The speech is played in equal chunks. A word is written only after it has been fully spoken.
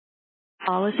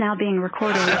Call is now being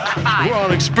recorded. We're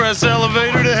on express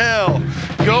elevator to hell.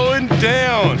 Going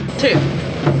down. 2,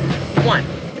 1,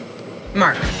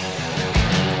 mark.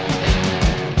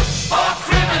 For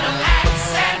criminal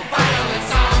acts and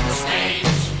violence on the stage.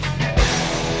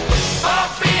 For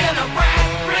being a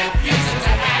brat, refusing to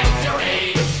act your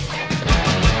age.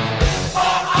 For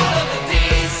all of the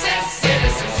decent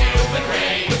citizens you've been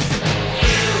raised.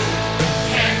 You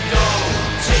can go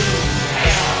to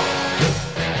hell.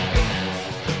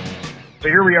 So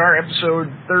here we are,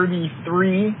 episode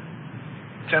 33,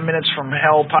 10 Minutes from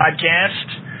Hell podcast.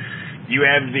 You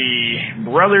have the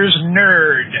Brothers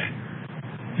Nerd,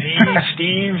 me,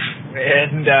 Steve,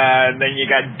 and then you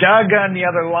got Doug on the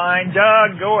other line.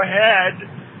 Doug, go ahead.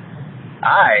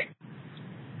 Hi.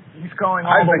 He's calling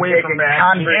all the way from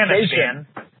Afghanistan.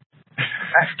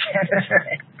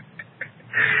 Afghanistan.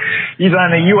 He's on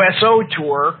the USO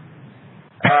tour.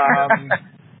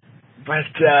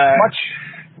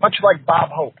 Much like Bob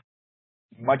Hope.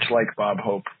 Much like Bob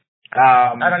Hope.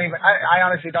 I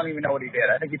honestly don't even know what he did.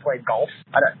 I think he played golf.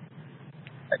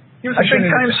 He was a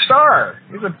big-time star.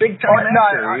 He was a big-time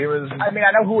actor. I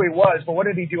know who he was, but what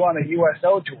did he do on the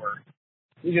USO tour?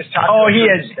 He just talked.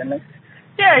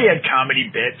 He had comedy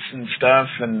bits and stuff,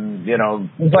 and it was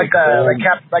like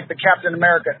the Captain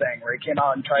America thing, where he came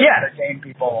out and tried to entertain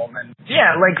people, and then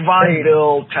like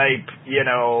vaudeville type,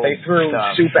 they threw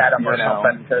stuff, soup at him or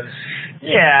something.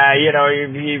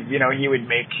 He would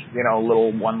make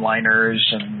little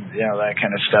one-liners and that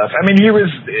kind of stuff. I mean, he was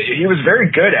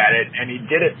very good at it, and he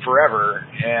did it forever,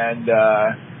 and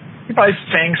he probably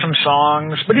sang some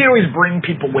songs, but he'd always bring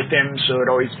people with him, so it'd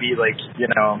always be like,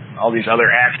 all these other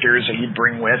actors that he'd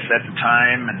bring with at the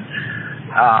time. And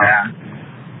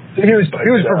So he was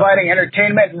providing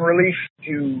entertainment and relief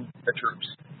to the troops.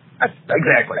 That's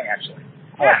exactly. Thing, actually.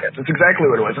 That's exactly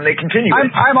what it was, and they continue.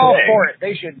 I'm all for it.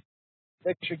 They should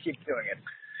keep doing it.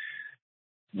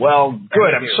 Well,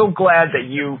 good. I'm so glad that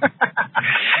you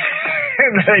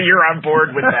that you're on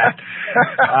board with that.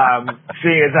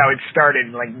 Seeing as how it started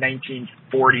in like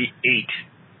 1948,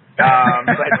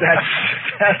 but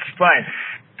that's fine.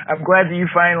 I'm glad that you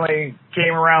finally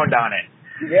came around on it.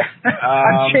 Yeah,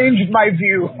 I've changed my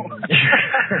view.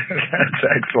 That's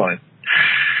excellent.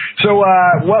 So,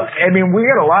 we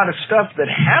got a lot of stuff that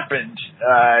happened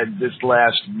this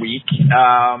last week.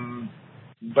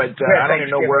 But I don't even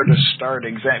know where to start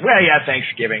exactly. Well,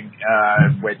 Thanksgiving,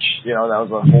 which, that was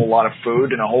a whole lot of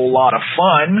food and a whole lot of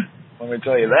fun. Let me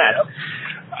tell you that.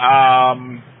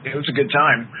 It was a good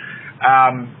time.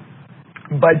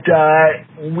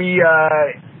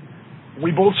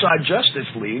 We both saw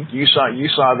Justice League. You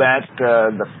saw that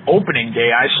the opening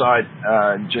day. I saw it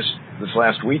just this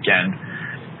last weekend.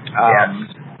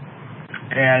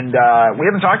 And we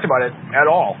haven't talked about it at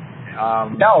all.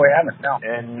 No, we haven't. No.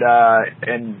 And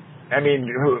I mean,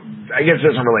 I guess it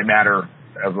doesn't really matter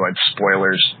about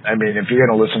spoilers. I mean, if you're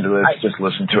going to listen to this, just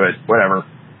listen to it. Whatever.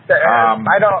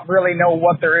 I don't really know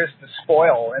what there is to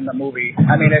spoil in the movie.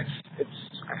 I mean,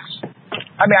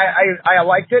 I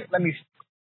liked it.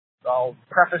 I'll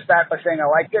preface that by saying I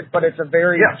liked it, but it's a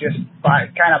very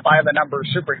kind of by the numbers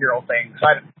superhero thing. So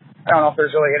I don't know if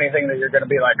there's really anything that you're going to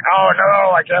be like, oh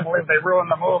no, I can't believe they ruined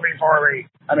the movie for me.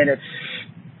 I mean, it's.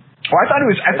 Well, I thought it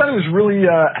was really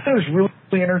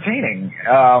entertaining.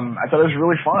 I thought it was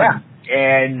really fun. Yeah.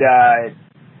 And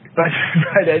but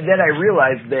then I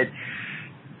realized that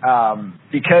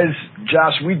because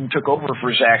Joss Whedon took over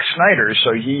for Zack Snyder,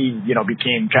 so he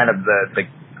became kind of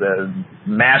the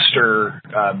master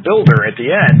builder at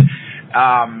the end.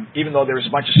 Even though there was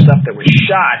a bunch of stuff that was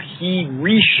shot, he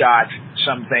reshot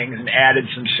some things and added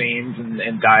some scenes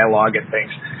and dialogue and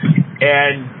things.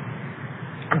 And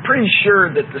I'm pretty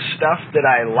sure that the stuff that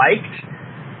I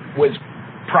liked was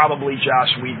probably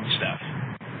Joss Whedon stuff,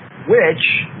 which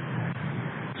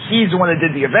he's the one that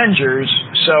did the Avengers.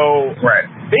 So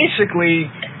basically,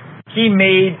 he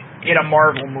made it a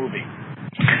Marvel movie.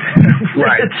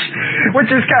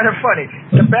 Which is kind of funny.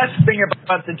 The best thing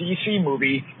about the DC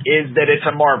movie is that it's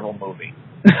a Marvel movie.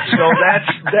 So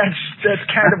that's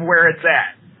kind of where it's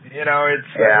at.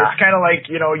 It's kind of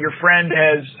like, your friend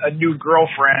has a new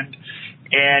girlfriend,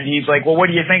 and he's like, well, what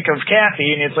do you think of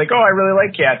Kathy? And it's like, oh, I really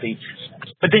like Kathy.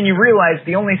 But then you realize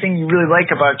the only thing you really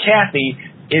like about Kathy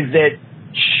is that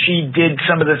she did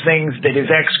some of the things that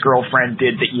his ex-girlfriend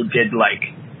did that you did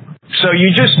like. So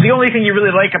the only thing you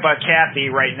really like about Kathy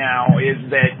right now is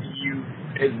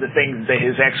the things that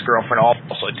his ex-girlfriend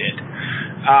also did.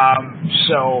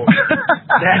 So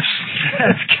that's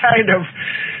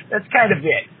kind of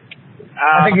it.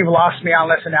 I think you've lost me on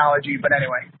this analogy, but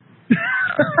anyway.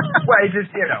 Well, I just,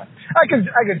 I can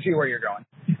see where you're going.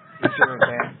 You see what I'm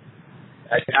saying?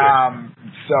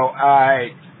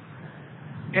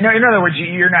 In other words,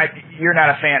 you're not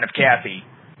a fan of Kathy,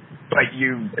 but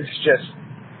it's just,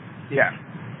 yeah.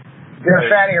 You're a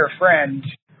fan of your friend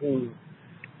who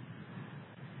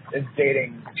is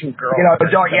dating two girls.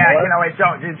 Don't do that.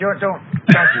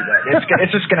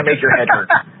 It's just gonna make your head hurt.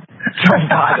 Don't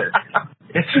bother.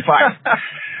 It's fine.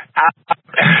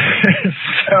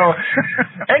 So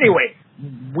anyway,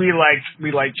 we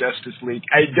liked Justice League.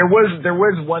 There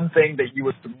was one thing that you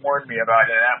would warn me about,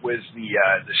 and that was the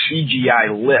CGI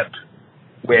lip,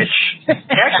 which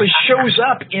actually shows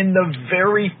up in the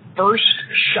very first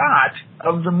shot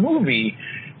of the movie,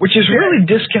 which is really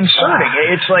disconcerting.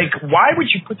 It's like, why would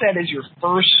you put that as your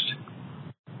first?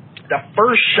 The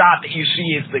first shot that you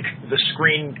see is the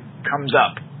screen comes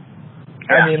up.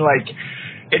 Yeah. I mean, like,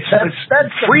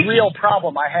 that's the real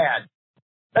problem I had.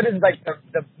 That is like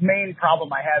the main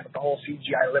problem I had with the whole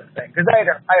CGI lip thing, because I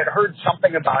had heard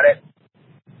something about it.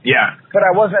 Yeah. But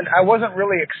I wasn't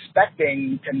really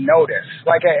expecting to notice.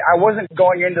 Like, I wasn't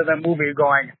going into the movie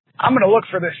going, I'm going to look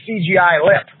for the CGI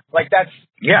lip. Like, that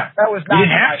was not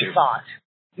my thought.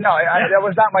 No, that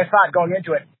was not my thought going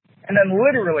into it. And then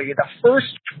literally the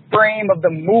first frame of the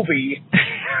movie,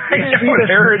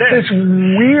 this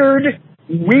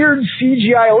weird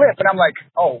CGI lip, and I'm like,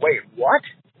 oh wait, what?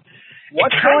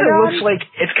 What's going on?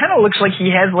 It kind of looks like he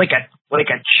has like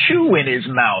a chew in his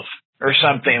mouth or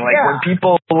something. Like when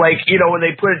people when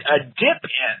they put a dip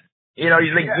in, you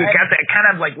got that kind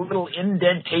of like little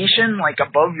indentation like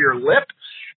above your lip.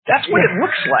 That's what it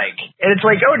looks like. And it's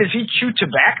like, oh, does he chew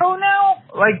tobacco now?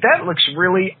 Like, that looks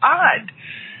really odd.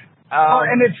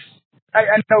 And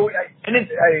I know,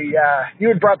 you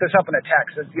had brought this up in a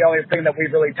text. It's the only thing that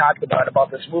we've really talked about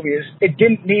this movie is it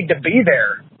didn't need to be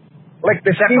there. Like,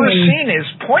 the first scene is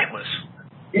pointless.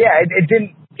 Yeah, it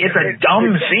didn't. It's a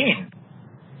dumb scene.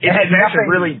 It's actually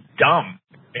really dumb.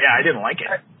 Yeah, I didn't like it.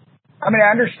 I mean,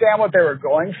 I understand what they were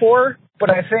going for,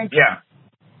 but I think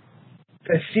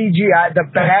the CGI, the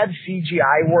bad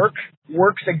CGI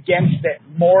works against it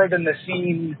more than the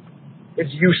scene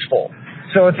is useful.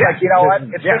 So it's like, you know what?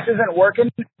 If this isn't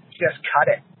working, just cut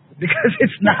it because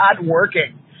it's not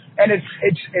working. And it's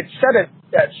set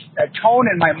a tone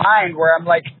in my mind where I'm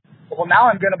like, well,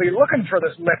 now I'm going to be looking for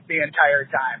this lip the entire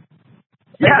time.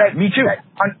 Yeah, me too.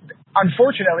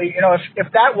 Unfortunately,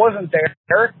 if that wasn't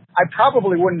there, I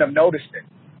probably wouldn't have noticed it.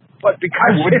 But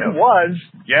because it was,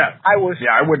 I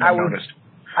wouldn't have noticed.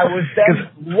 I was then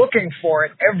looking for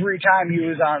it every time he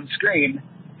was on screen.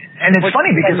 And it's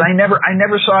funny because I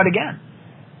never saw it again.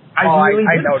 I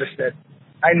noticed it.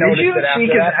 I noticed it after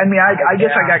that. I mean, I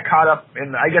guess I got caught up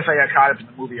in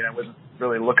the movie and I wasn't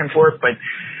really looking for it. But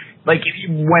like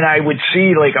when I would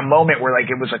see like a moment where like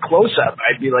it was a close up,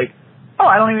 I'd be like, oh,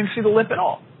 I don't even see the lip at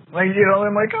all. Like,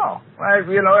 I'm like, oh, I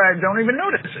don't even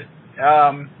notice it.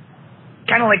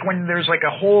 Kind of like when there's like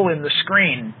a hole in the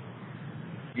screen,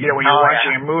 when you're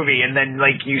watching a movie and then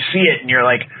like you see it and you're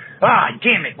like,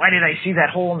 damn it, why did I see that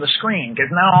hole in the screen?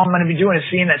 Because now all I'm going to be doing is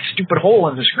seeing that stupid hole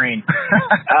in the screen.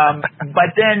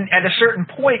 But then at a certain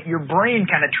point, your brain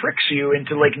kind of tricks you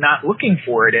into like not looking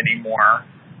for it anymore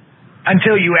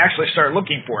until you actually start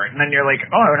looking for it. And then you're like,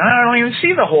 oh, no, I don't even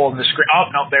see the hole in the screen.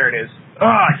 Oh, no, there it is.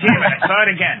 Oh, damn it, I saw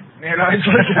it again. It's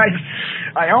like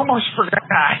I almost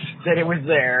forgot that it was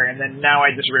there, and then now I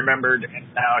just remembered,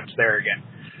 and now it's there again.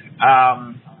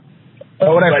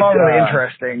 What I found really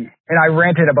interesting, and I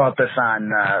ranted about this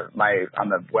on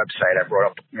the website. I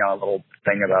wrote up a little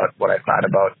thing about what I thought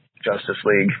about Justice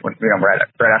League right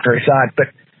after I saw it. But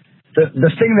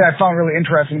the thing that I found really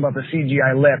interesting about the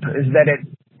CGI lip is that it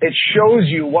shows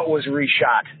you what was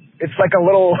reshot. It's like a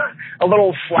little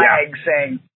flag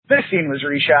saying this scene was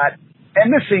reshot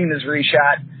and this scene is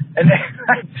reshot, and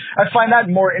I find that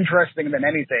more interesting than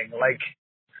anything. Like.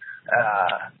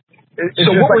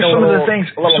 So what were some of the things?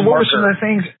 So what were some of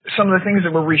the things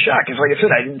that were reshot? Because, like I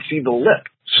said, I didn't see the lip,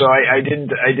 so I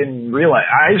didn't realize.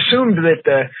 I assumed that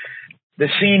the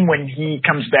scene when he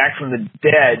comes back from the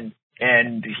dead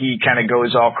and he kind of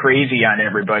goes all crazy on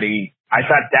everybody. I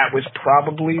thought that was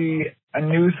probably a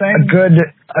new thing.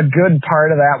 A good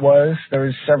part of that was there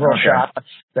was several shots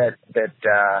that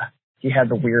he had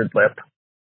the weird lip.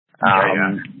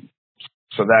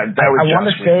 So that was. I want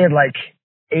to say like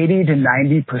 80 to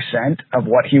 90% of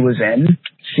what he was in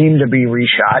seemed to be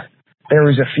reshot. There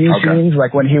was a few scenes,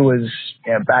 like when he was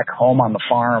back home on the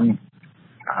farm,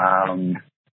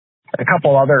 a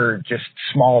couple other just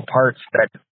small parts that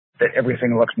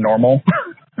everything looked normal.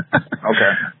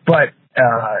 But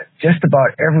just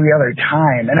about every other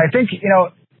time. And I think,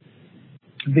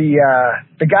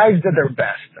 the guys did their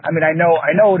best. I mean, I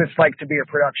know what it's like to be a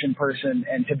production person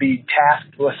and to be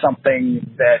tasked with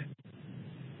something that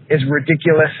is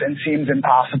ridiculous and seems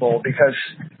impossible because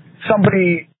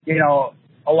somebody, you know,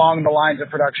 along the lines of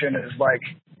production is like,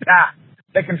 nah,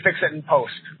 they can fix it in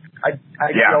post. I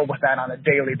deal with that on a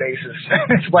daily basis.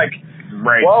 It's like,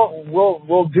 right. Well,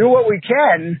 we'll do what we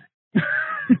can,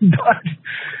 but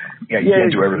you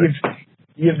can't do everything.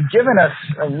 You've given us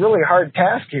a really hard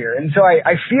task here, and so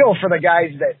I feel for the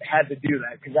guys that had to do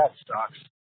that because that sucks.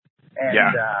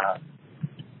 And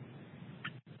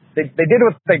they did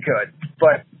what they could,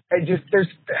 but it just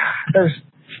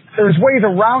there's ways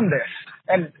around this.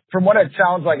 And from what it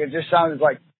sounds like, it just sounds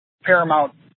like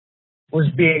Paramount was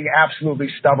being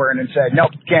absolutely stubborn and said,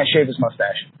 nope, can't shave his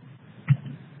mustache.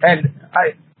 And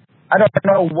I don't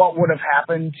know what would have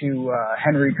happened to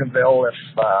Henry Cavill if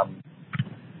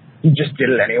he just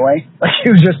did it anyway. Like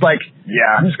he was just like,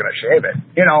 I'm just gonna shave it.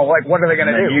 You know, like what are they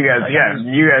gonna do? You guys, like,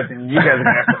 you guys are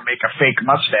gonna have to make a fake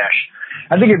mustache.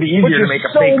 I think it'd be easier to make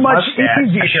a fake mustache.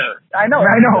 Easier. I know.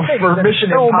 For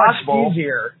Mission Impossible, much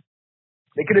easier.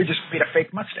 They could have just made a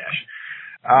fake mustache.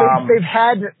 They've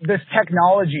had this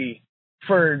technology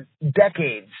for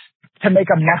decades to make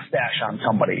a mustache on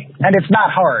somebody, and it's not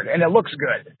hard, and it looks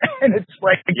good, and it's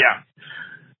like,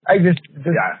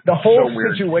 the whole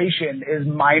situation is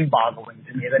mind-boggling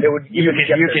to me that it would even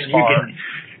get this far.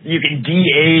 You can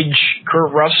de-age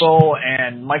Kurt Russell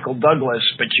and Michael Douglas,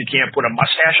 but you can't put a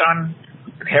mustache on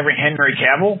Henry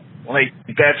Cavill. Like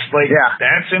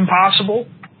that's impossible.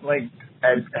 Like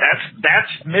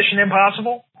that's Mission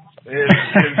Impossible. I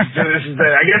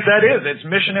guess that is. It's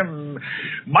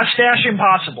Mustache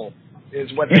Impossible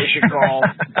is what they should call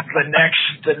the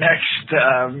next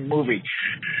movie.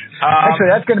 Actually,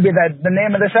 that's going to be the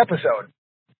name of this episode.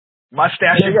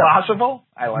 Mustache Impossible?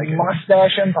 I like it.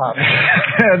 Mustache Impossible.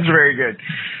 That's very good.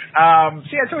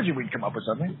 See, I told you we'd come up with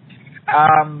something.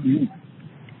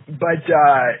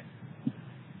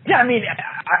 Yeah, I mean,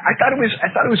 I thought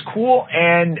it was cool,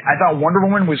 and I thought Wonder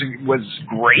Woman was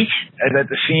great. That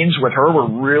the scenes with her were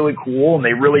really cool, and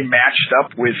they really matched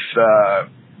up with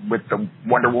the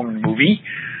Wonder Woman movie.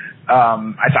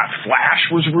 I thought Flash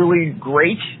was really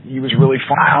great. He was really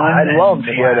fun. I loved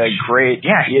Flash. He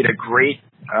had a great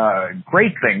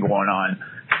thing going on.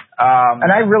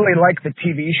 And I really liked the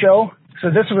TV show. So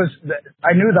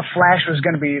I knew the Flash was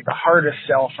going to be the hardest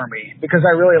sell for me because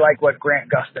I really like what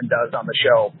Grant Gustin does on the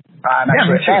show. I'm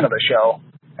actually a fan of the show,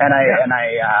 and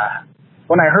I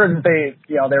when I heard that they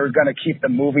were going to keep the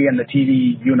movie and the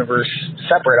TV universe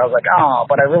separate, I was like, oh,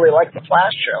 but I really like the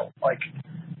Flash show. Like,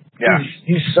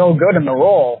 he's so good in the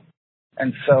role,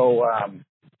 and so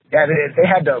they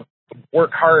had to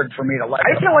work hard for me to like.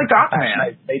 I feel like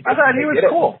Aquaman. I thought he was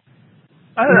cool.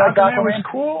 I thought Aquaman was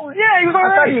cool. Yeah, he was all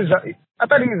right. I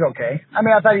thought he was okay. I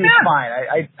mean, I thought he was fine.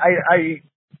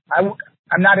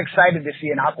 I'm not excited to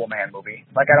see an Aquaman movie.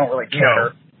 Like, I don't really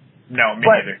care. No, me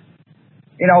neither.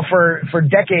 You know, for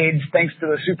decades, thanks to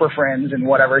the Super Friends and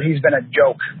whatever, he's been a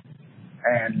joke.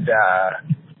 And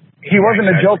he wasn't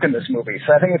a joke in this movie,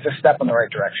 so I think it's a step in the right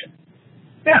direction.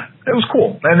 Yeah, it was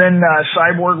cool. And then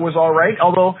Cyborg was all right,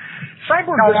 although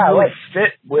Cyborg doesn't really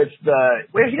fit with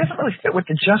he doesn't really fit with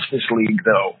the Justice League,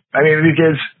 though. I mean,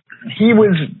 because he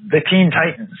was the Teen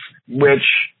Titans, which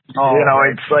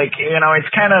it's like it's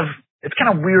kind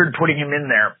of weird putting him in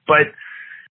there. But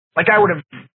like it would have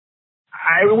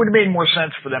made more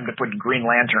sense for them to put Green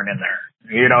Lantern in there,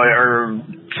 or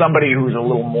somebody who's a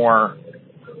little more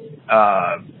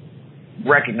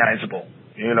recognizable,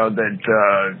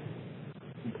 that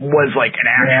was like an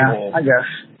actual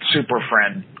super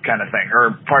friend kind of thing,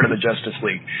 or part of the Justice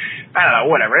League. I don't know,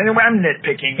 whatever. Anyway, I'm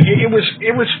nitpicking.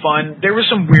 It was fun. There were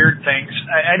some weird things.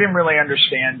 I didn't really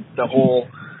understand the whole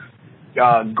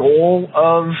goal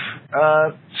of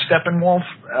Steppenwolf,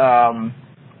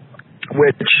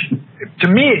 which to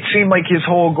me it seemed like his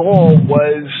whole goal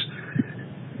was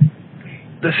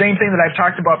the same thing that I've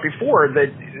talked about before, that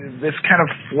this kind of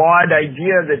flawed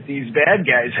idea that these bad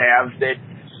guys have, that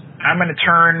I'm going to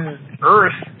turn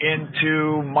Earth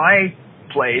into my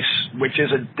place, which is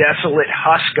a desolate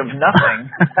husk of nothing.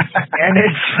 And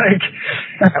it's like,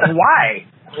 why?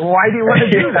 Why do you want to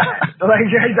do that? Like,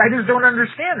 I just don't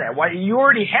understand that. Why? You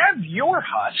already have your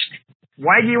husk.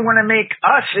 Why do you want to make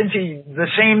us into the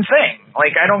same thing?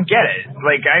 Like, I don't get it.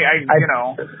 Like, I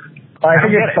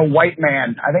think it's the white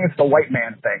man. I think it's the white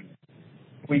man thing.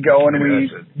 We go and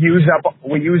we use up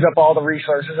all the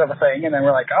resources of a thing, and then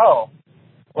we're like, oh,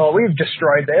 well, we've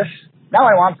destroyed this. Now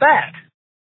I want that.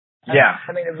 Yeah.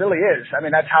 I mean, it really is. I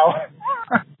mean, that's how.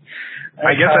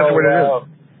 I guess that's what it is.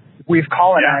 We've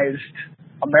colonized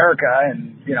America,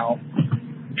 and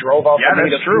drove out the that's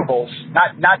native true. peoples.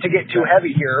 Not to get too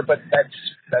heavy here, but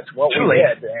that's what we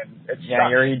did, and it yeah,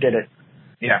 you already did it.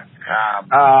 Yeah.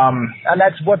 And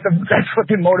that's what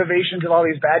the motivations of all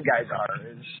these bad guys are.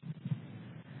 Is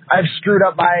I've screwed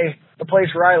up the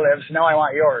place where I live, so now I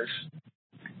want yours.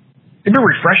 It'd be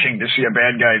refreshing to see a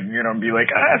bad guy, be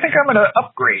like, I think I'm going to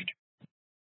upgrade.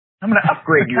 I'm going to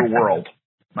upgrade your world.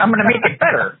 I'm going to make it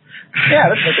better. Yeah,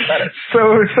 let's make it better.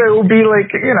 So it'll be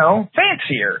like,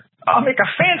 fancier. I'll make a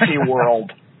fancy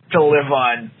world to live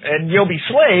on, and you'll be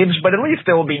slaves, but at least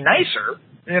it'll be nicer.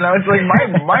 It's like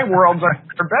my worlds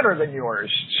are better than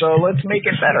yours, so let's make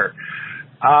it better.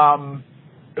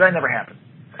 But that never happened.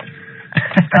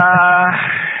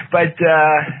 But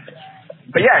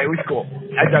yeah, it was cool.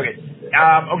 I dug it.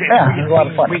 Okay, yeah, it was a lot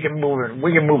of fun. We can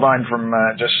move on from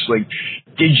just like.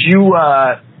 Did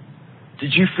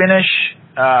you finish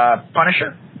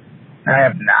Punisher? I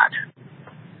have not.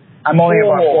 I'm only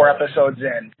about 4 episodes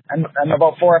in. I'm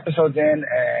about 4 episodes in,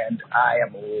 and I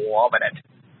am loving it.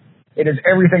 It is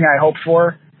everything I hoped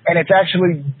for, and it's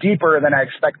actually deeper than I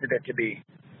expected it to be.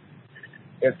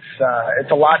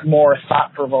 It's a lot more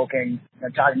thought-provoking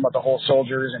than talking about the whole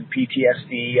soldiers and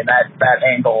PTSD and that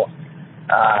angle.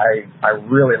 I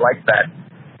really like that.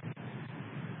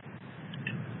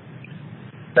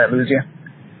 Did that lose you?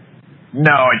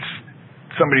 No, it's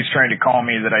somebody's trying to call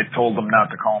me that I told them not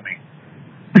to call me.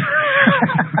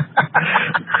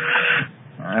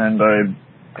 And I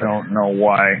don't know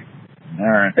why. All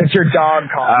right. It's your dog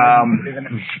calling, isn't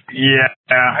it? Yeah.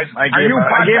 Are you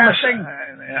podcasting?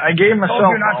 I gave him a cell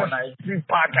phone. Not to do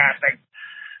podcasting.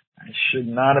 I should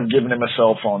not have given him a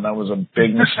cell phone. That was a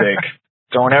big mistake.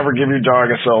 Don't ever give your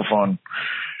dog a cell phone.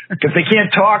 Because they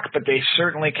can't talk, but they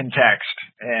certainly can text.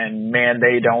 And, man,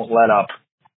 they don't let up.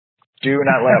 Do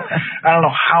not let up. I don't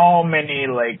know how many,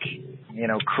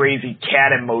 crazy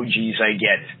cat emojis I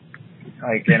get,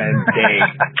 in a day.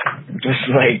 Just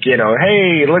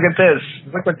hey, look at this.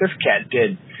 Look what this cat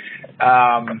did.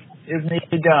 Isn't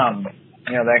he dumb?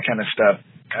 That kind of stuff.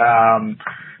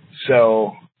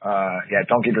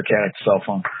 Don't give your cat a cell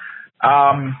phone.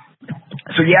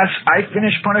 So yes, I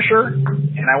finished Punisher,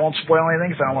 and I won't spoil anything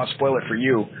because I don't want to spoil it for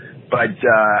you, but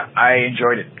I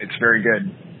enjoyed it. It's very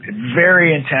good. It's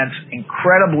very intense,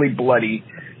 incredibly bloody,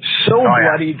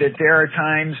 bloody that there are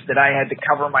times that I had to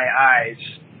cover my eyes.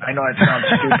 I know that sounds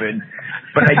stupid,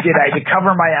 but I did. I had to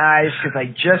cover my eyes because I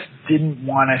just didn't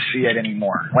want to see it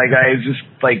anymore. I was just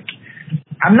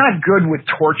I'm not good with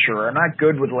torture. I'm not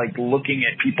good with looking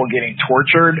at people getting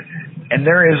tortured, and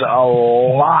there is a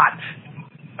lot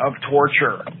of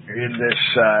torture in this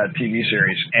TV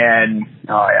series, and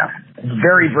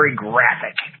very, very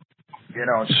graphic.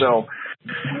 So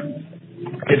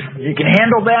if you can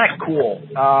handle that, cool.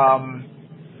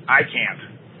 I can't,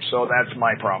 so that's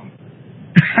my problem.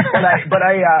 but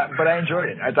I enjoyed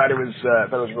it. I thought it was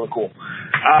really cool.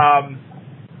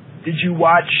 Did you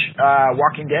watch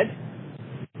Walking Dead?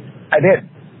 I did.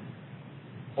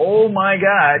 Oh my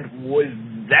God, was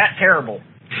that terrible?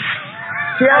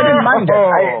 See, I didn't mind it.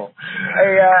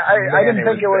 I didn't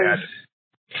think it was.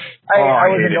 I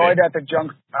was annoyed at the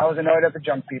junk. I was annoyed at the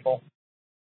junk people.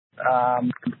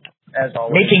 As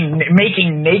always,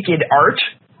 making naked art.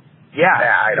 Yeah,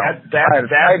 I don't.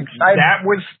 That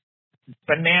was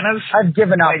bananas. I've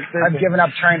given up. I've given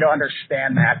up trying to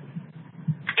understand that.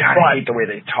 God, I hate the way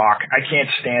they talk. I can't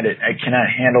stand it. I cannot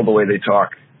handle the way they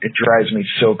talk. It drives me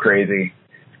so crazy.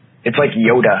 It's like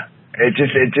Yoda. It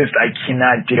just I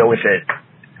cannot deal with it.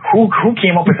 Who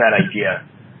came up with that idea?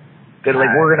 That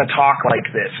we're gonna talk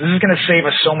like this. This is gonna save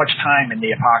us so much time in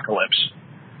the apocalypse.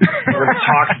 We're gonna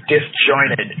talk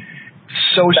disjointed.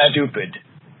 So stupid.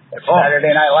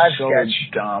 Saturday Night Live so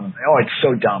sketch. Dumb. Oh, it's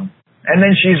so dumb. And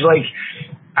then she's like,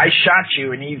 I shot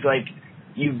you, and he's like,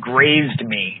 you grazed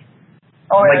me.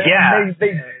 Oh, yeah.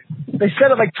 They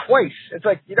said it twice. It's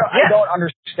I don't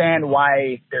understand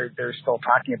why they're still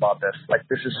talking about this.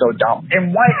 This is so dumb.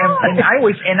 And why?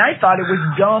 And I thought it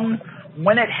was dumb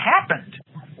when it happened,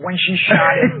 when she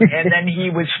shot him, and then he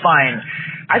was fine.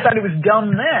 I thought it was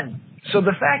dumb then. So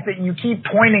the fact that you keep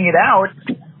pointing it out,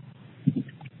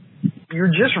 you're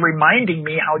just reminding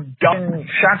me how dumb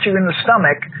shot you in the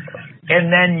stomach,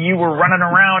 and then you were running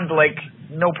around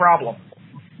no problem.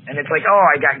 And it's oh,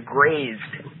 I got grazed.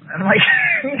 I'm like,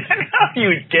 no, you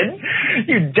didn't.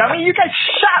 You dummy. You got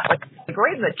shot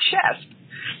right in the chest.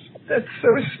 That's so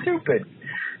stupid.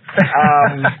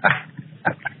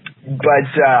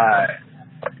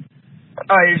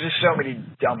 There's just so many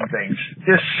dumb things.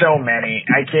 Just so many.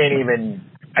 I can't even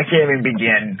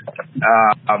begin.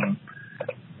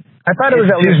 I thought it was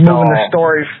at least moving the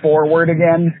story forward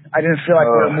again. I didn't feel like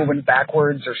we were moving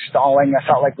backwards or stalling. I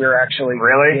felt like we were actually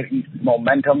getting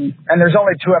momentum. And there's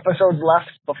only 2 episodes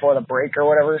left before the break or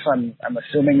whatever, so I'm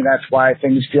assuming that's why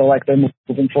things feel like they're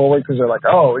moving forward, because they're like,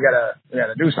 oh, we gotta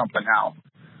do something now.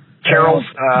 Carol's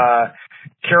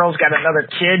got another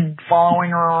kid following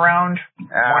her around,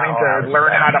 wanting to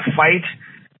learn how to fight.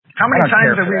 How many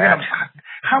times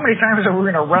are we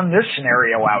gonna run this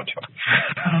scenario out?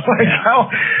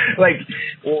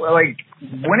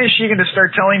 When is she gonna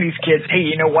start telling these kids, hey,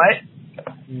 you know what?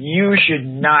 You should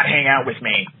not hang out with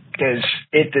me, because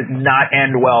it does not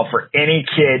end well for any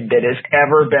kid that has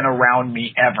ever been around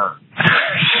me ever.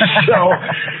 So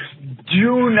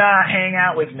do not hang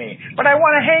out with me. But I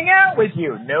want to hang out with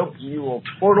you. Nope, you will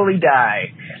totally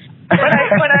die. But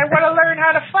I want to learn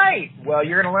how to fight. Well,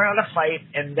 you're going to learn how to fight,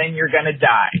 and then you're going to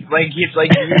die. It's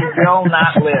like you will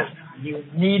not live. You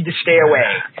need to stay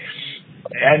away.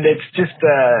 And it's just,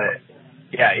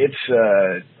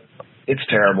 it's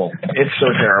terrible. It's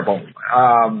so terrible.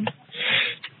 And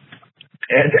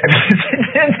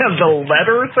the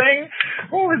letter thing,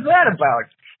 what was that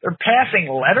about? They're passing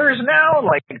letters now?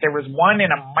 Like, there was one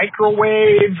in a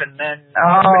microwave, and then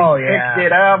somebody picked it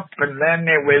up, and then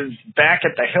it was back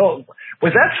at the hill.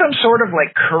 Was that some sort of,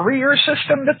 like, courier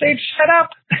system that they've set up?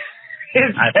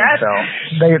 I think so.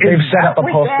 They've set up a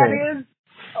postal.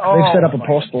 They've set up a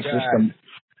postal system.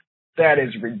 That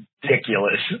is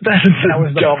ridiculous. That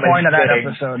was the point of that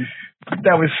episode.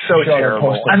 That was so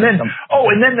terrible. And then,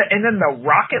 the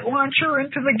rocket launcher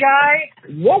into the guy?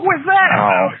 What was that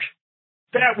about?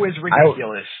 That was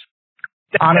ridiculous.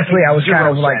 Honestly, I was kind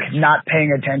of like not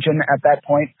paying attention at that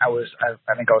point. I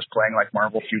think I was playing like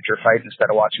Marvel Future Fight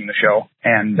instead of watching the show,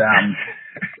 and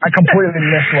I completely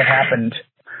missed what happened.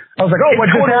 I was like, "Oh, what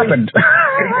just happened?"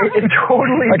 It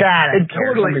totally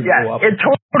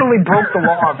broke the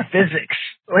law of physics.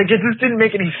 Like, it just didn't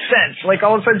make any sense. Like,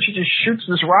 all of a sudden, she just shoots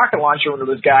this rocket launcher into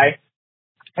this guy,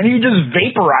 and he just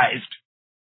vaporized.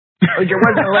 Like, it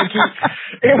wasn't like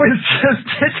it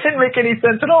didn't make any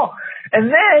sense at all. And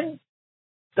then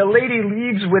the lady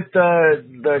leaves with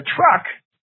the truck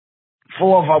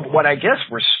full of what I guess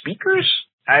were speakers.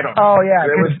 I don't know. Oh yeah,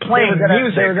 it was playing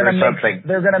music or something.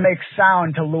 They're gonna make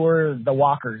sound to lure the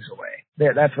walkers away.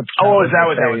 That's what. Is that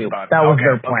what that was about? That was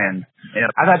their plan. Yeah.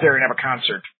 I thought they were gonna have a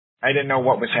concert. I didn't know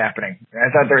what was happening.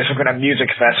 I thought there was some kind of music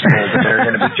festival that they were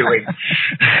going to be doing.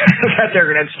 I thought they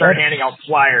were going to start handing out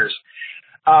flyers.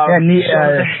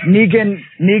 Negan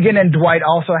and Dwight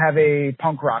also have a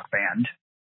punk rock band,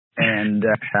 and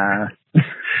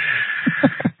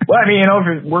well, I mean,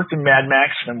 if it worked in Mad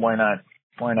Max, then why not?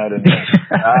 Why not in this?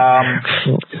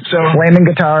 So flaming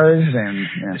guitars and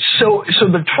so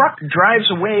the truck drives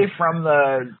away from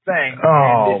the thing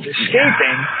and it's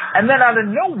escaping, and then out of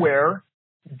nowhere,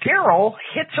 Daryl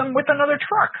hits him with another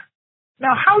truck.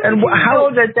 Now, how did he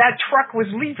know that truck was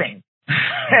leaving?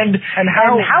 And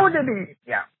how did he?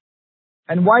 Yeah.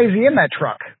 And why is he in that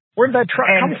truck? Where did that truck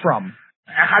come from?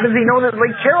 How does he know that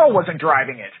Carol wasn't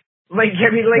driving it?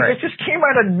 It just came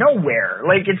out of nowhere.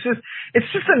 It's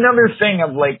just another thing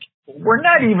of we're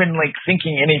not even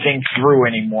thinking anything through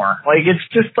anymore. It's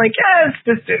just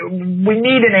we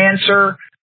need an answer.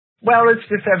 Well, let's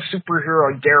just have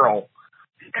superhero Daryl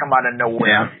come out of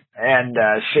nowhere and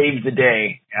save the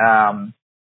day.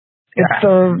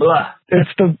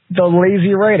 It's the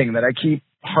lazy writing that I keep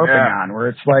harping on, where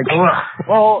it's like,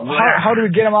 how do we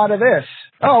get him out of this?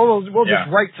 Oh, we'll just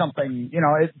write something,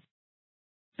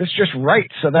 it's just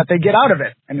right so that they get out of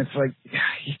it. And it's like,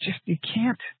 you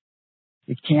can't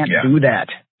do that.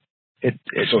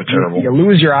 It's so terrible. You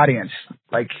lose your audience.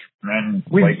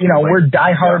 We're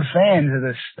diehard fans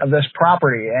of this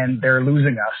property, and they're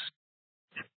losing us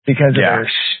because of their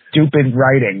stupid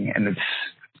writing, and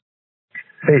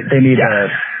they need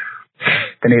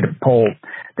to pull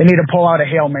out a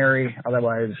Hail Mary,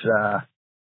 otherwise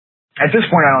at this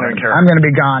point I don't even care. I'm going to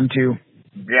be gone too.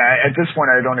 Yeah, at this point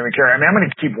I don't even care. I mean, I'm going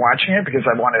to keep watching it because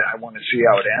I want to see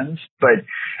how it ends, but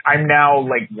I'm now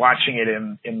watching it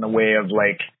in the way of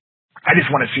I just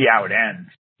want to see how it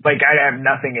ends. I have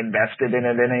nothing invested in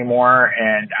it anymore,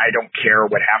 and I don't care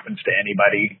what happens to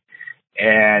anybody.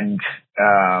 And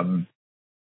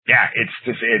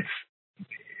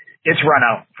it's run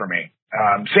out for me.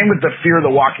 Same with the Fear the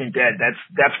Walking Dead.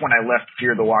 That's when I left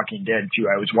Fear the Walking Dead too.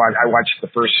 I watched the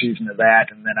first season of that,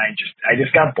 and then I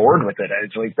just got bored with it.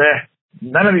 It's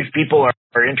none of these people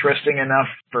are interesting enough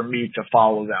for me to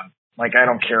follow them. I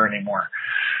don't care anymore.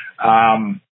 I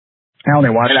only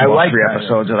watched 3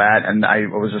 episodes of that, and I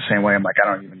was the same way. I'm I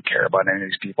don't even care about any of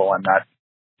these people.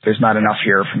 There's not enough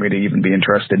here for me to even be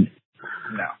interested.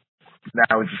 No.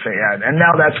 Now it's the same, yeah. And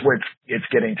now that's what it's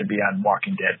getting to be on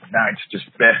Walking Dead. Now it's just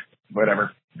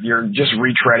whatever. You're just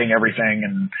retreading everything,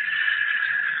 and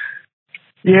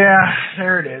yeah,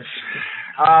 there it is.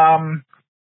 And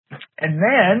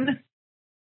then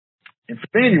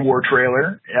Infinity War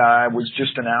trailer was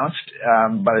just announced.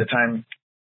 By the time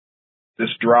this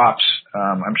drops,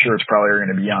 I'm sure it's probably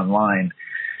going to be online.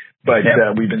 But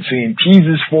we've been seeing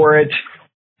teases for it,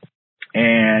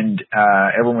 and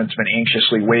everyone's been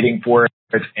anxiously waiting for it.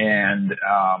 And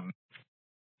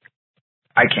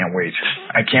I can't wait.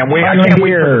 I can't wait. I can't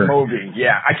wait for the movie.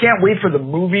 Yeah, I can't wait for the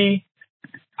movie.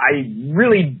 I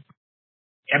really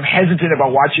am hesitant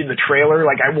about watching the trailer.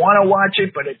 Like, I want to watch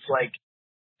it, but it's like,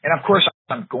 and of course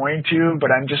I'm going to, but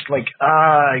I'm just like,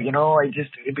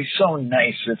 it'd be so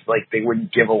nice if like they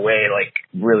wouldn't give away like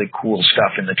really cool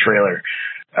stuff in the trailer.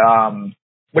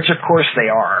 Which of course they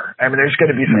are. I mean, there's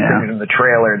going to be some things in the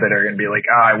trailer that are going to be like,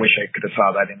 I wish I could have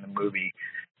saw that in the movie.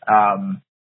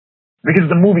 Because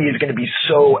the movie is going to be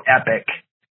so epic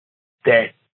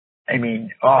that, I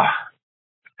mean,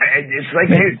 it's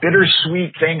like a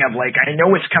bittersweet thing of like, I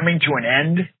know it's coming to an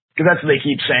end, because that's what they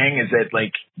keep saying, is that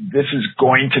like, this is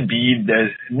going to be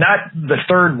not the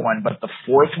third one, but the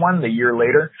fourth one, the year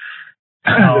later,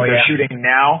 that they're shooting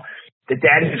now,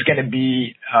 that is going to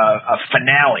be a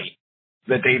finale,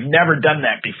 that they've never done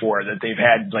that before, that they've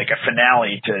had like a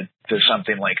finale to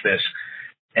something like this.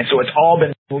 And so it's all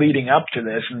been leading up to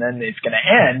this, and then it's going to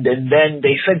end. And then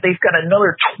they said they've got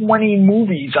another 20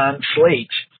 movies on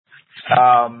slate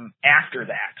after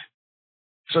that.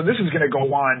 So this is going to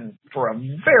go on for a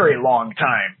very long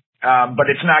time. But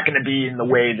it's not going to be in the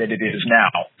way that it is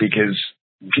now, because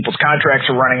people's contracts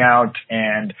are running out,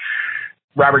 and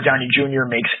Robert Downey Jr.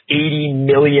 makes $80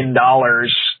 million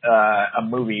a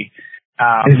movie.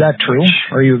 Is that true?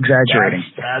 Or are you exaggerating?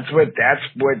 That's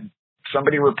what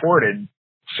somebody reported.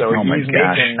 So he's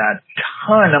making a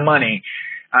ton of money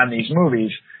on these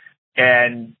movies,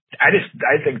 and I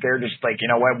think they're just like, you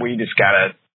know what, we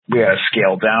gotta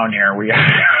scale down here. We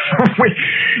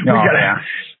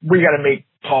gotta make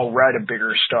Paul Rudd a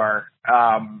bigger star,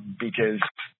 because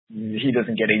he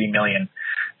doesn't get 80 million.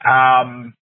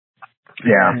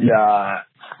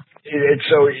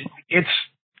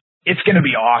 It's going to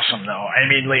be awesome though. I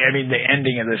mean, the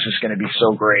ending of this is going to be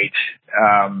so great.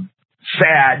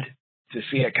 Sad to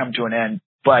see it come to an end,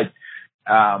 but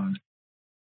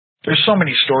there's so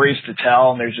many stories to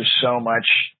tell, and there's just so much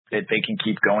that they can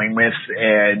keep going with.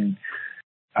 And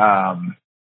I'm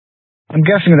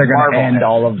guessing they're going to end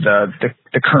all of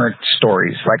the current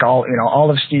stories, like all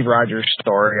of Steve Rogers'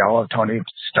 story, all of Tony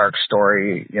Stark's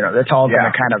story. That's all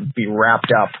going to kind of be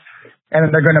wrapped up. And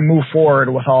then they're going to move forward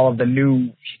with all of the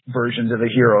new versions of the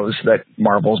heroes that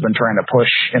Marvel's been trying to push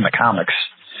in the comics.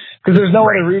 Because there's no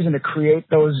other reason to create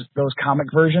those comic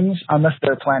versions unless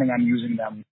they're planning on using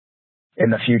them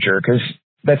in the future. Because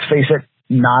let's face it,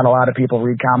 not a lot of people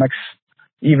read comics.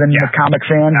 Even the comic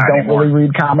fans don't really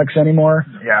read comics anymore.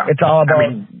 Yeah. It's all about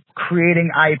creating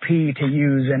IP to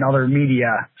use in other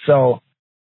media. So,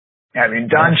 I mean,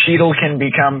 Don Cheadle can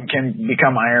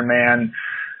become Iron Man.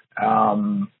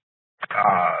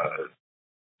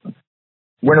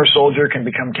 Winter Soldier can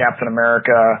become Captain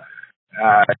America.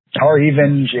 Or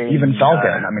even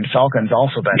Falcon. I mean, Falcon's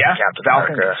also been Captain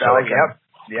America.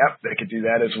 Yep, they could do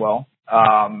that as well.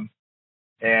 But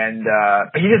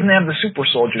he doesn't have the super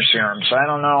soldier serum, so I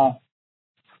don't know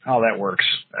how that works.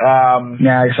 I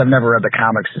guess I've never read the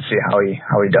comics to see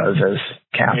how he does as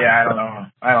Cap. Yeah,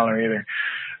 I don't know either.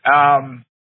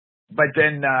 But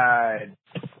then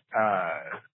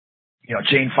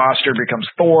Jane Foster becomes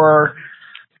Thor.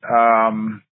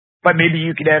 But maybe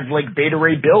you could have like Beta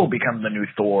Ray Bill become the new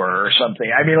Thor or something.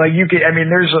 I mean,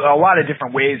 there's a lot of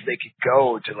different ways they could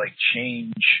go to like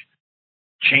change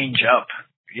up,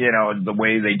 the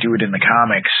way they do it in the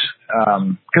comics.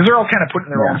 Cause they're all kind of putting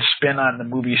their own spin on the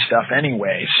movie stuff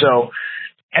anyway. So,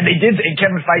 and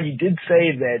Kevin Feige did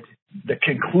say that the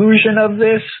conclusion of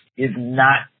this is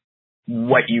not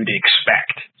what you'd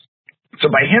expect. So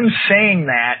by him saying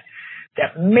that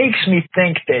makes me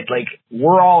think that like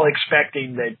we're all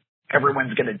expecting that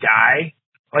everyone's going to die.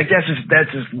 Like that's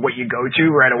just what you go to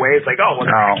right away. It's like, oh,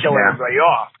 we're going to kill everybody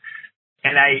off.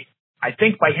 And I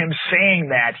think by him saying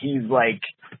that, he's like,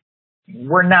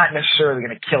 we're not necessarily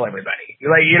going to kill everybody.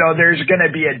 Like, there's going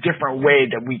to be a different way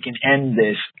that we can end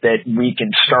this, that we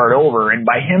can start over. And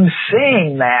by him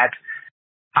saying that,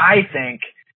 I think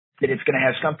that it's going to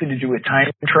have something to do with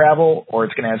time travel, or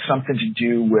it's going to have something to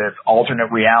do with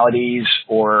alternate realities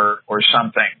or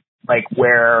something, like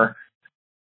where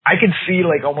I could see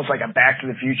like almost like a Back to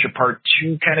the Future Part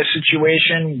 2 kind of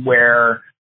situation, where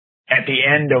at the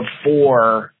end of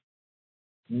 4,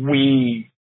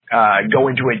 we go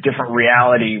into a different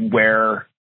reality where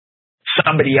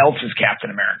somebody else is Captain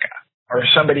America or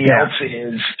somebody else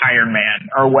is Iron Man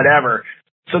or whatever.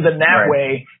 So then that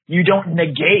way you don't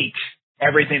negate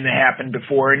everything that happened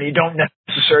before, and you don't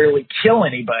necessarily kill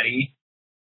anybody,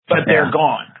 but they're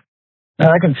gone. No,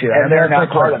 I can see that. And they're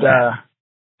not part of that.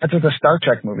 That's what the Star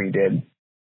Trek movie did.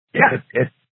 Yeah.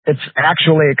 It's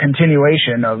actually a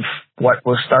continuation of what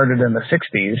was started in the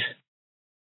 60s,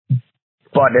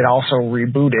 but it also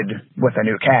rebooted with a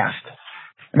new cast.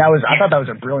 And I thought that was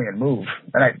a brilliant move.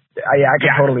 And I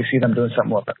could totally see them doing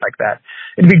something like that.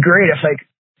 It'd be great if, like,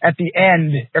 at the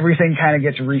end, everything kind of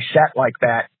gets reset like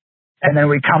that. And then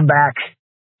we come back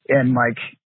in, like,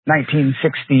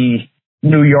 1960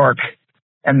 New York,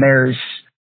 and there's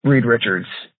Reed Richards.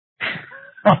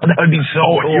 Oh, that would be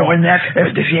so cool.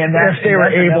 If they were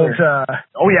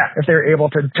able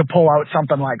to pull out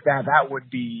something like that, that would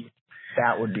be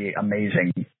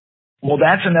amazing. Well,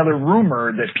 that's another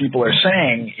rumor that people are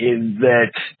saying is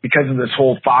that because of this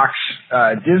whole Fox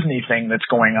Disney thing that's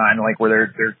going on, like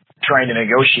where they're trying to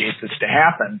negotiate this to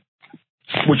happen,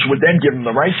 which would then give them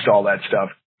the rights to all that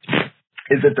stuff,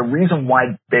 is that the reason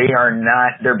why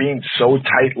they're being so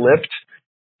tight-lipped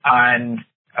on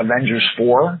Avengers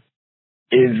 4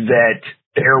 is that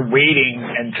they're waiting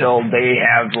until they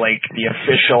have, like, the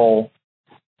official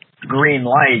green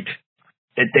light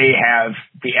that they have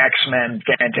the X-Men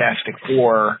Fantastic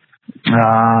Four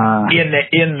in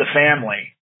the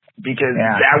family, because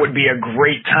that would be a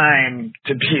great time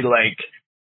to be like,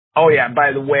 oh yeah,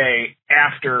 by the way,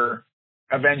 after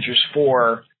Avengers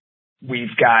 4,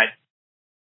 we've got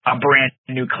a brand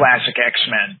new classic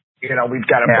X-Men. You know, we've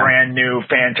got a brand new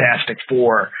Fantastic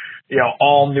Four, you know,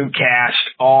 all new cast,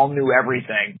 all new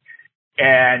everything.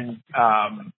 And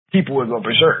people would go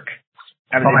berserk.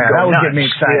 I mean, that would get me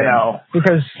excited. You know?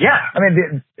 Because,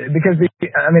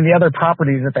 the other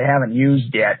properties that they haven't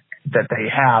used yet that they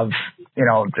have, you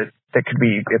know, that could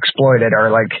be exploited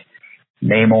are like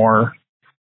Namor.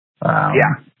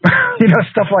 You know,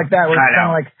 stuff like that where it's kind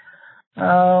of like,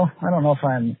 oh, I don't know if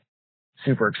I'm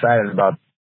super excited about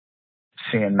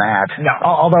seeing that. No.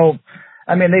 Although,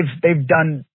 I mean, they've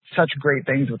done such great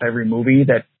things with every movie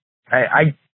that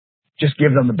I just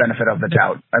give them the benefit of the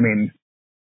doubt. I mean,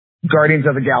 Guardians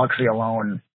of the Galaxy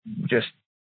alone just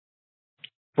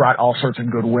brought all sorts of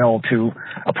goodwill to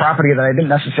a property that I didn't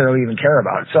necessarily even care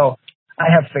about. So I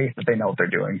have faith that they know what they're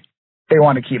doing. They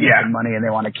want to keep making money, and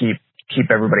they want to keep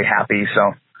everybody happy.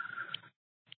 So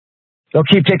they'll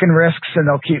keep taking risks, and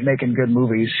they'll keep making good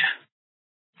movies.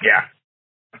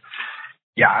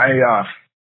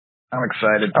 I'm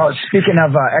excited. Oh, speaking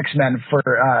of X-Men, for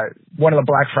one of the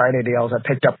Black Friday deals, I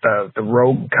picked up the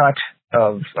Rogue cut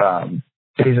of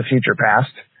Days of Future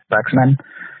Past, X-Men.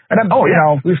 And you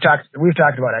know, we've talked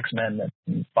about X-Men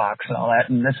and Fox and all that,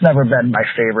 and it's never been my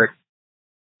favorite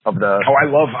of the I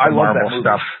love Marvel that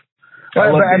stuff.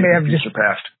 Well, I've just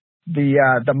surpassed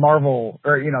the Marvel,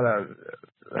 or you know,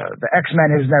 the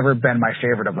X-Men has never been my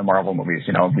favorite of the Marvel movies.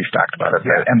 You know, we've talked about it.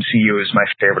 The MCU is my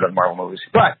favorite of the Marvel movies,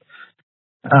 but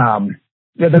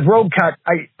the Rogue cut,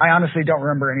 I honestly don't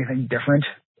remember anything different.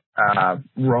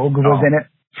 Rogue was in it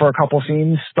for a couple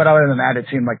scenes, but other than that, it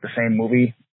seemed like the same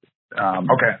movie.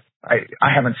 Okay. I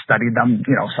haven't studied them,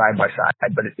 you know, side by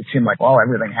side, but it seemed like, well,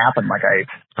 everything happened like I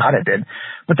thought it did.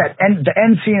 But the end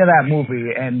scene of that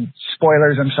movie, and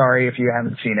spoilers, I'm sorry if you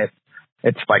haven't seen it.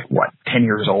 It's like, 10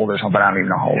 years old or something? I don't even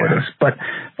know how old it is. But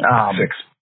 6.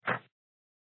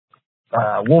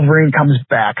 Wolverine comes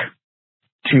back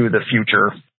to the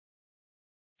future,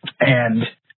 and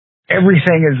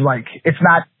everything is like, it's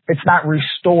not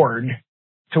restored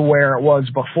to where it was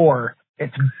before.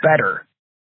 It's better.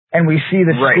 And we see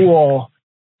the school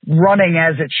running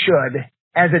as it should,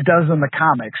 as it does in the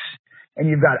comics. And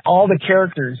you've got all the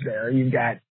characters there. You've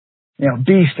got, you know,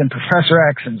 Beast and Professor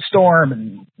X and Storm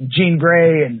and Jean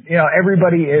Grey, and, you know,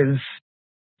 everybody is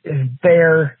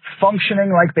there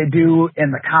functioning like they do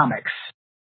in the comics.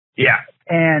 Yeah.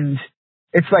 And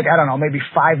it's like, I don't know, maybe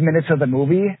 5 minutes of the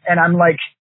movie. And I'm like,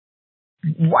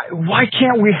 why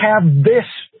can't we have this?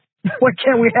 Why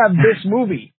can't we have this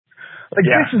movie? Like,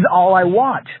 this is all I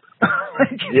want.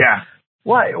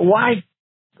 Why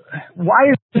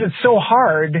is it so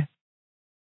hard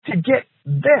to get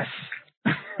this?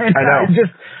 And I know.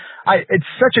 It's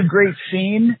such a great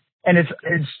scene, and it's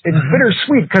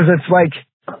bittersweet, because it's like,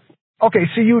 okay,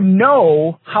 so you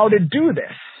know how to do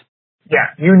this.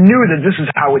 Yeah, you knew that this is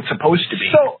how it's supposed to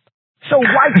be. So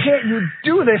why can't you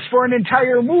do this for an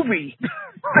entire movie?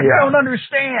 I don't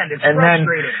understand. It's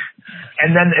frustrating.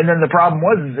 And then the problem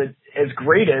was that as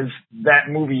great as that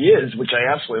movie is, which I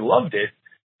absolutely loved it,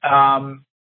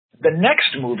 the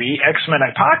next movie, X-Men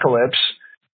Apocalypse,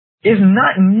 is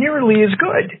not nearly as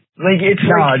good. Like it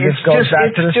just goes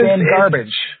back to the same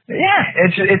garbage.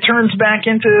 It turns back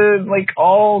into like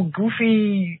all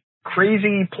goofy,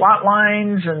 crazy plot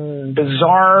lines and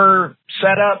bizarre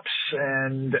setups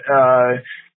and a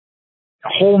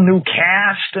whole new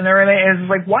cast and everything. It's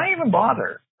like, why even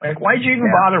bother? Like, why'd you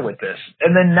even bother with this?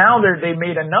 And then now they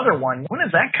made another one. When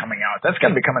is that coming out? That's got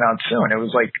to be coming out soon. It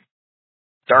was like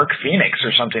Dark Phoenix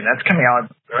or something. That's coming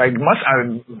out.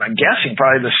 I'm guessing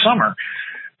probably this summer.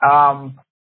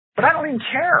 But I don't even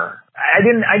care. I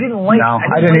didn't like. No,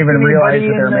 I didn't even realize that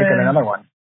they were making another one.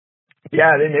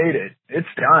 Yeah, they made it. It's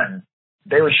done.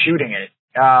 They were shooting it.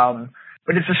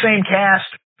 But it's the same cast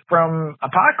from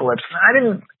Apocalypse. I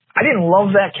didn't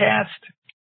love that cast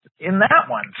in that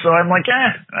one. So I'm like,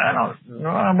 I don't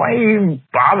know. Why are you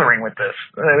bothering with this?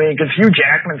 I mean, because Hugh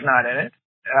Jackman's not in it.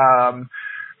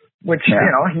 Which, you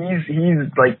know, he's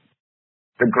like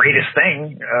the greatest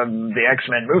thing of the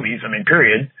X-Men movies. I mean,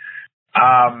 period.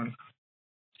 And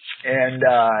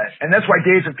that's why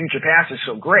Days of Future Past is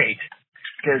so great,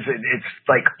 because it's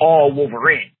like all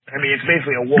Wolverine. I mean, it's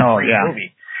basically a Wolverine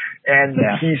movie. And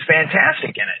he's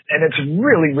fantastic in it. And it's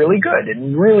really, really good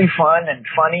and really fun and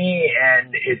funny.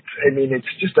 And it's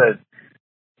just a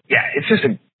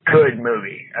good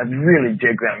movie. I really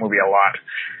dig that movie a lot.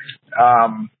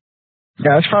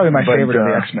 Yeah, that's probably my favorite of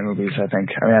the X-Men movies, I think.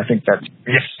 I mean, I think that's...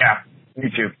 Yeah, me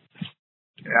too.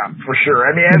 Yeah, for sure.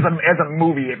 I mean, as a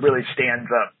movie, it really stands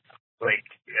up, like,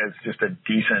 as just a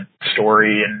decent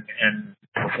story and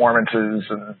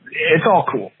performances, and it's all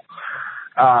cool.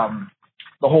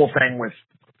 The whole thing with,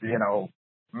 you know,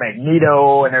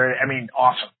 Magneto and everything, I mean,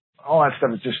 awesome. All that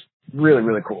stuff is just really,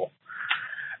 really cool.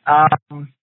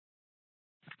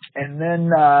 And then,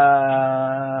 what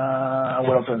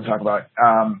else did I talk about?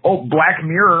 Black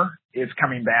Mirror is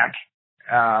coming back.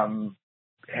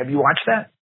 Have you watched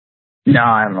that? No,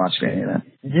 I haven't watched any of that.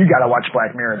 You gotta watch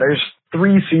Black Mirror. There's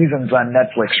 3 seasons on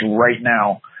Netflix right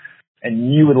now,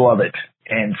 and you would love it.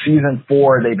 And season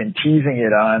 4, they've been teasing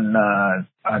it on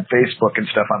Facebook and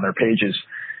stuff on their pages.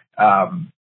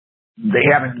 They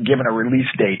haven't given a release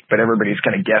date, but everybody's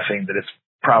kind of guessing that it's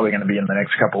probably going to be in the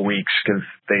next couple of weeks, because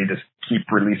they just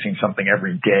keep releasing something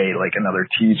every day, like another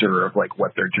teaser of like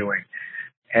what they're doing.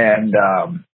 And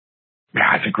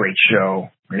it's a great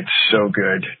show. It's so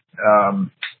good.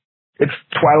 It's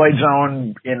Twilight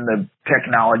Zone in the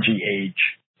technology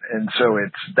age. And so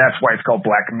that's why it's called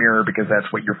Black Mirror, because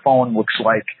that's what your phone looks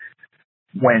like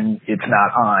when it's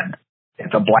not on.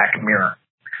 It's a black mirror.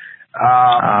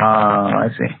 I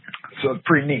see. So it's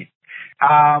pretty neat.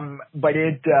 But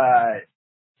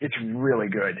it's really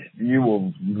good. You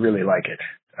will really like it.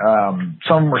 Some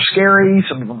of them are scary.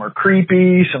 Some of them are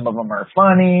creepy. Some of them are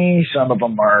funny. Some of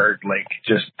them are like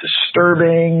just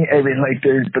disturbing. I mean, like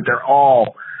but they're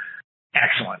all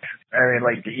excellent. I mean,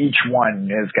 like each one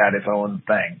has got its own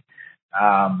thing.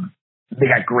 They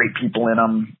got great people in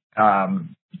them.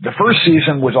 The first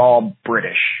season was all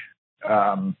British. Or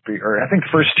I think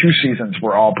the first 2 seasons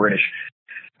were all British.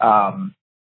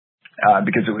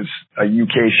 Because it was a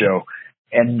UK show.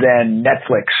 And then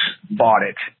Netflix bought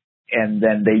it, and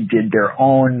then they did their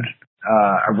own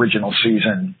original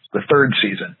season, the 3rd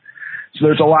season. So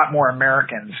there's a lot more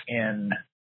Americans in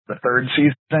the 3rd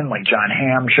season, like John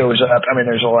Hamm shows up. I mean,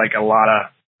 there's like a lot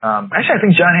of... actually, I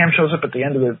think John Hamm shows up at the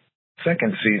end of the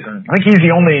 2nd season. I think he's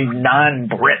the only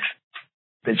non-Brit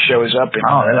that shows up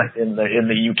in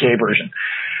the UK version.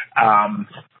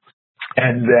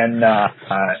 And then, and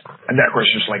of course,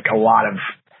 there's like a lot of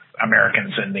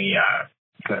Americans in the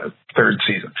 3rd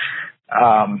season.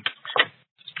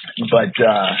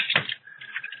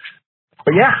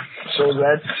 But yeah, so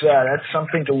that's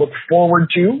something to look forward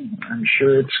to. I'm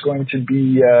sure it's going to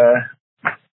be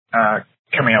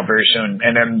coming out very soon,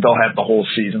 and then they'll have the whole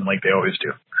season like they always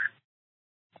do.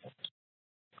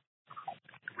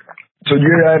 So do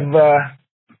you have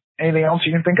anything else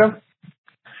you can think of?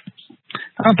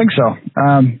 I don't think so.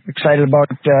 Excited about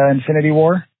Infinity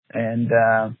War, and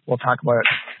we'll talk about it,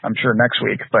 I'm sure, next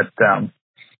week. But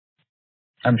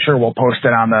I'm sure we'll post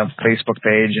it on the Facebook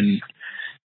page, and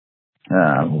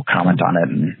we'll comment on it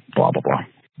and blah, blah, blah.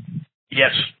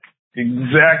 Yes,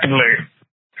 exactly.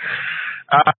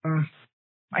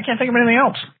 I can't think of anything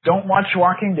else. Don't watch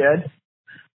Walking Dead.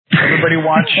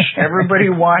 Everybody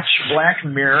watch Black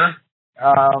Mirror.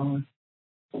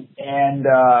 And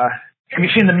have you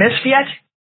seen The Mist yet?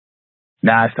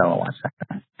 Nah, I still haven't watched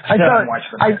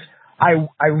that. I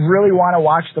really want to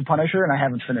watch The Punisher, and I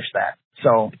haven't finished that.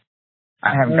 So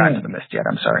I haven't gotten to The Mist yet.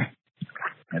 I'm sorry.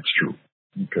 That's true.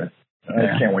 Okay.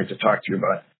 I can't wait to talk to you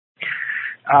about it.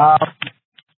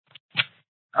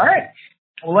 All All right.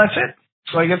 Well, that's it.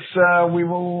 So I guess we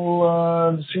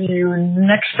will see you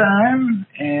next time.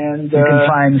 And you can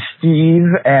find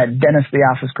Steve at Dennis the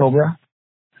Office Cobra.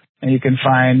 And you can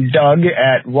find Doug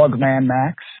at Wugman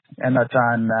Max. And that's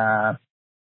on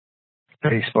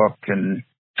Facebook and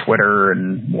Twitter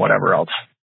and whatever else.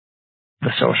 The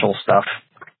social stuff.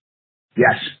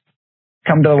 Yes.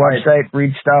 Come to the website,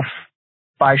 read stuff,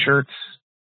 buy shirts.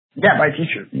 Yeah, buy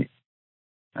t-shirts.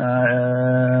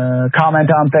 Comment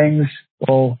on things.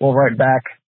 We'll write back.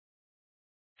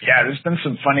 Yeah, there's been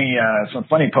some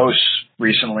funny posts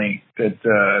recently that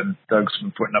Doug's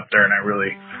been putting up there, and I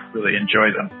really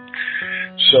enjoy them.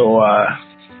 So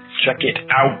check it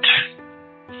out.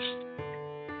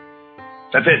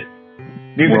 That's it.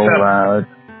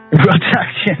 We'll talk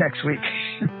to you next week.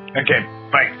 Okay,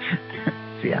 bye.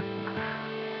 See ya.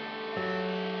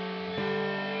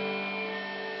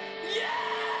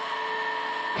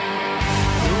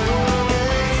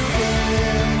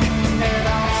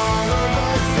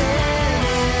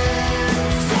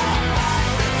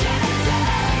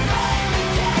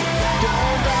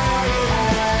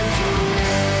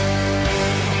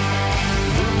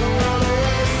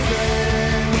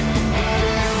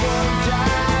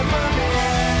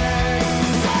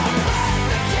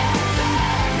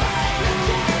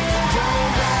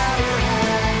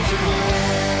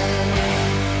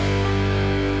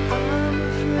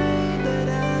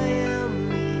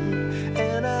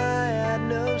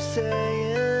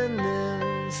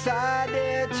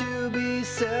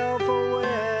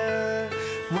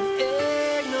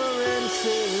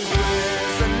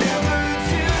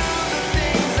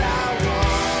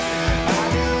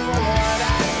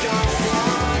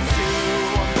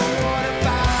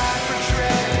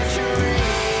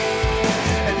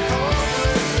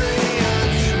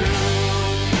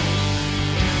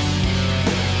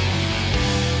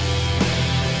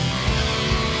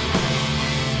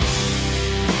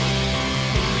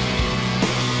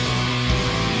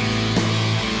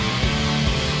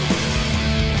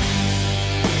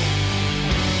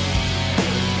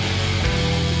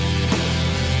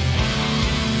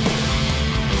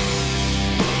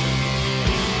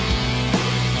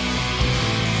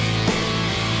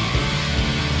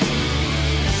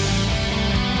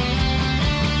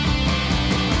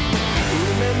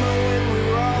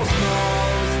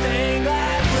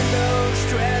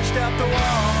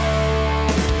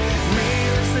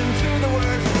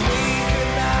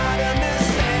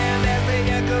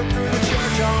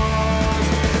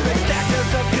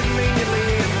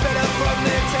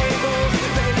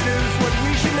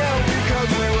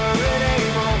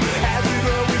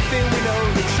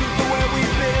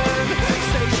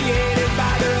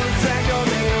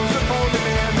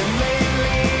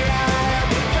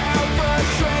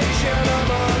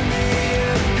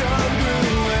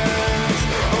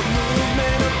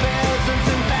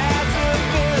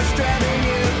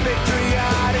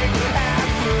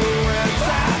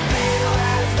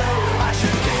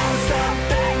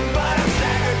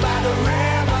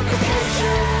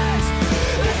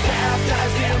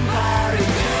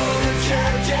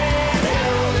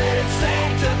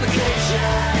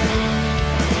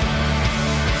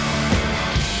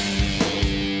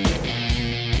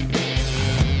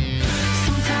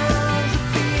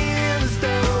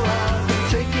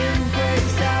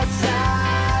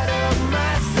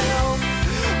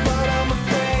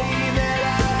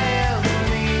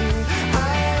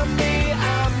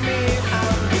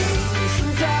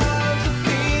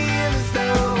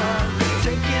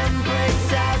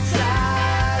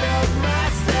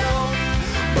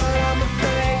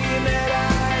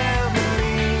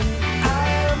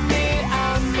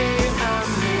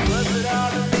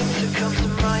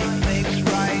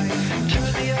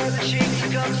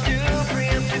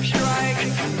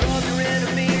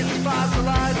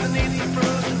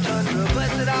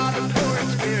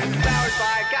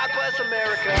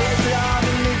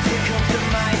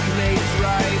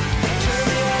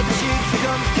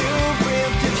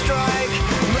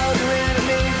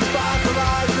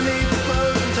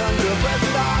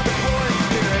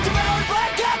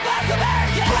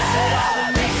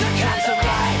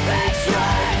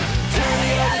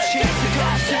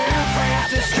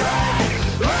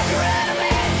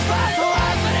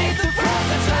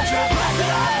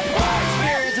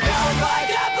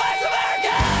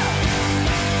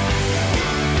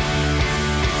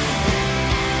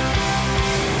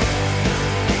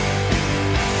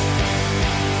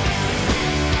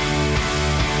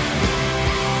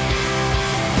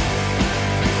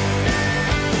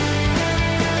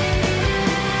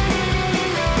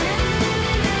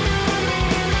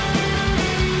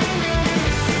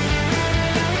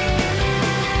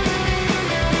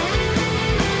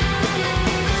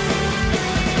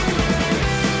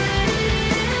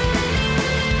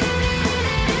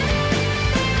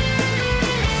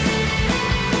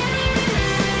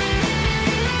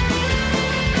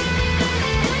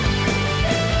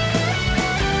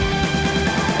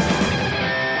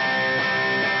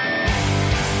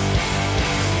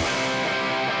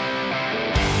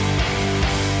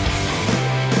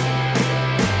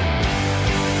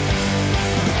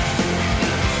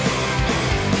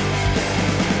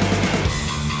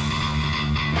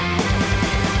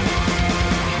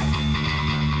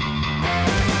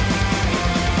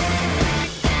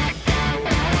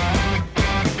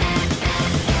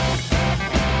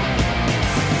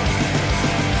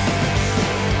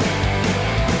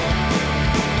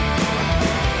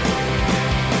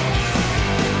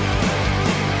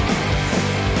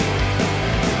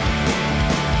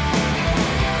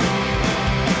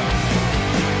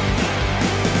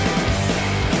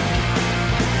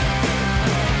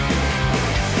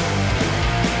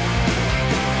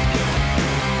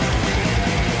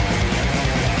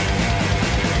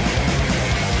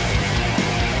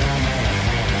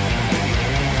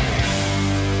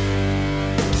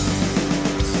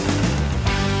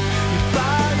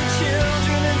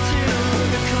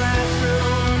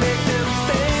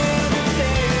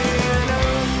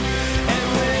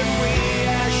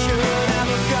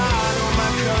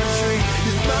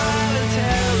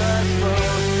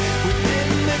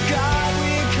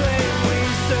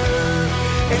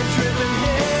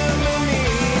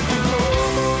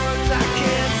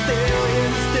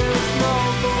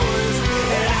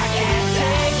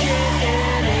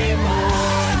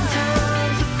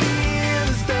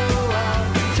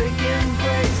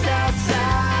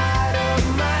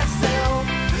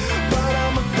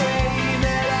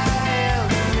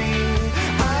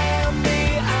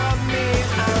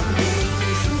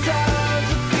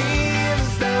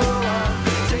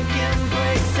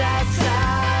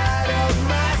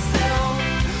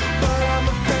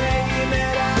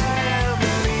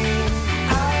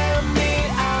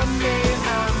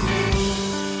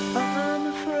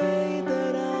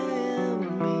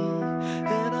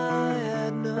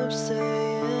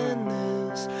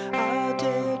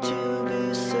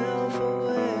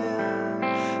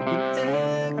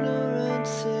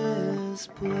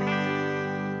 después.